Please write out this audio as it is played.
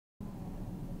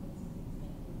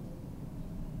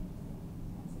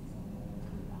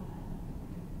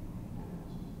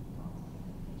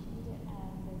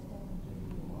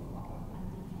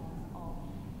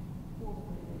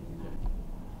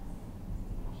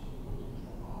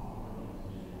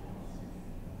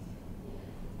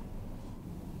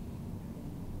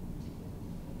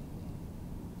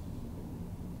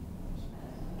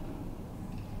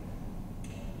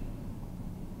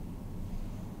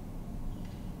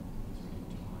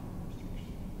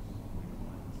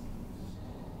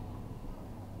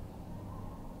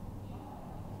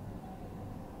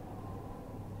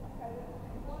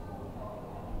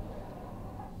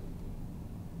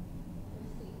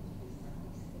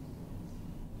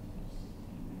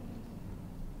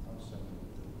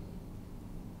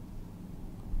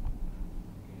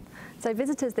So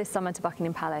visitors this summer to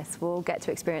Buckingham Palace will get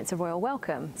to experience a royal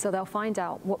welcome. So they'll find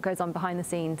out what goes on behind the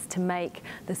scenes to make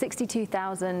the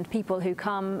 62,000 people who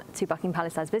come to Buckingham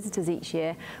Palace as visitors each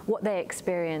year, what they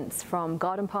experience from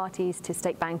garden parties to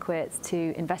state banquets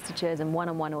to investitures and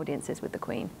one-on-one audiences with the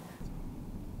Queen.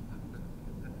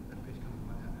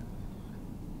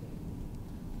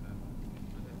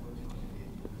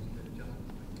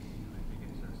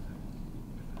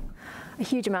 A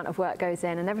huge amount of work goes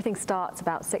in, and everything starts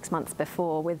about 6 months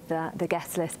before with the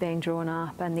guest list being drawn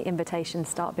up and the invitations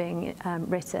start being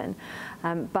written.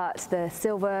 But the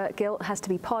silver-gilt has to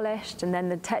be polished, and then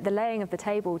the laying of the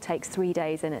table takes 3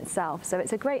 days in itself. So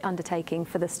it's a great undertaking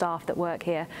for the staff that work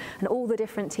here, and all the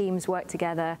different teams work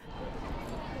together.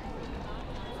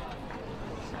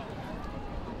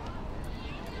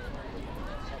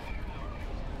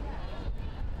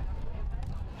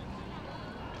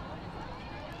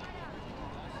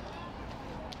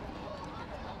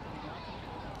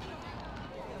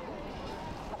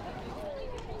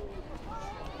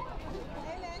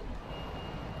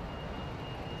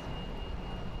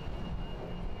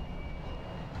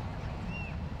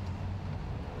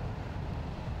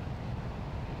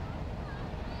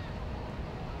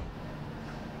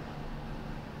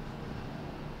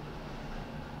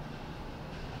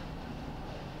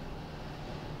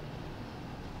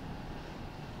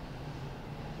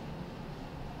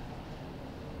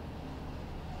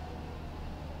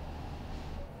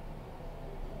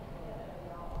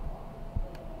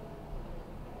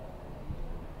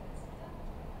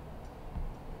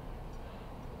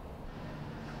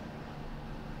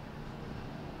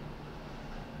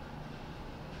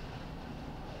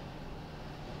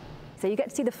 So you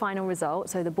get to see the final result,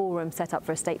 so the ballroom set up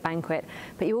for a state banquet,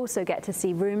 but you also get to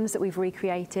see rooms that we've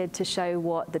recreated to show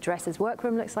what the dresser's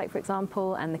workroom looks like, for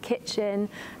example, and the kitchen,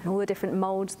 and all the different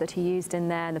moulds that are used in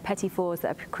there, and the petit fours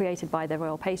that are created by the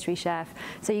royal pastry chef.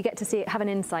 So you get to have an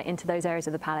insight into those areas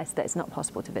of the palace that it's not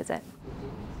possible to visit.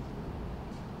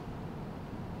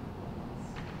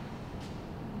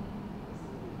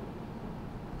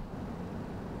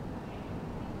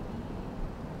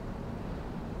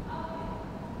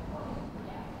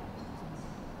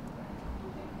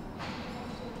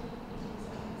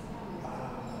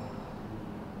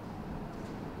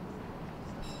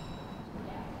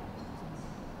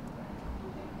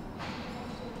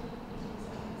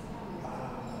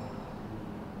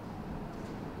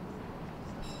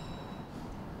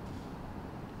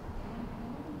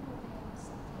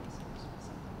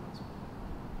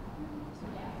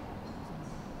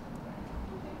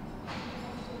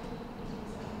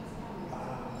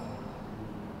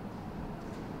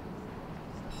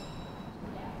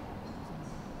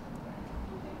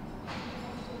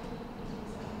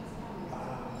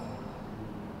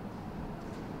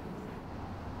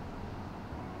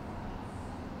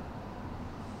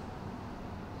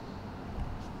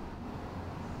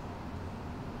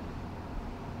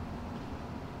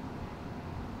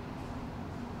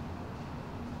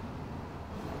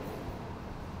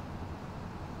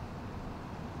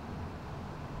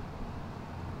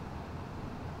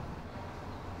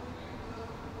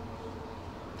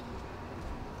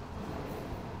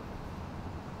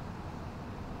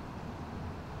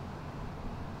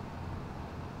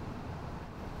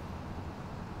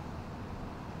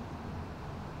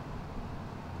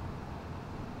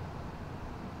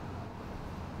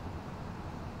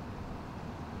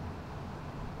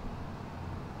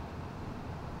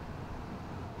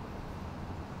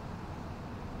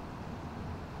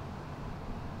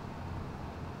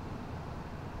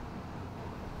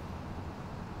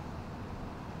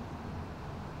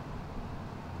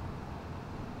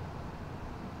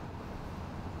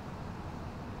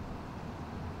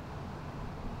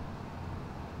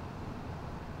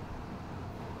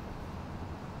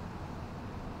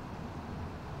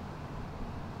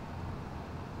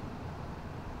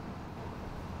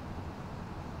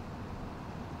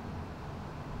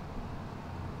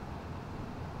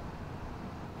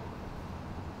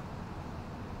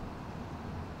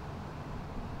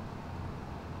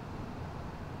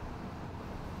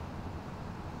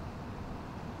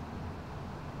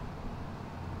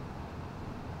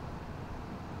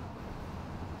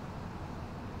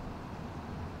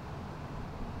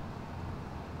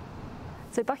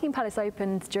 So Buckingham Palace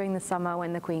opens during the summer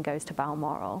when the Queen goes to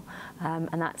Balmoral,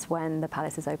 and that's when the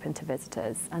palace is open to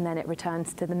visitors. And then it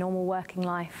returns to the normal working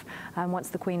life once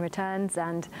the Queen returns,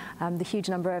 and the huge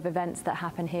number of events that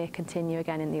happen here continue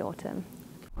again in the autumn.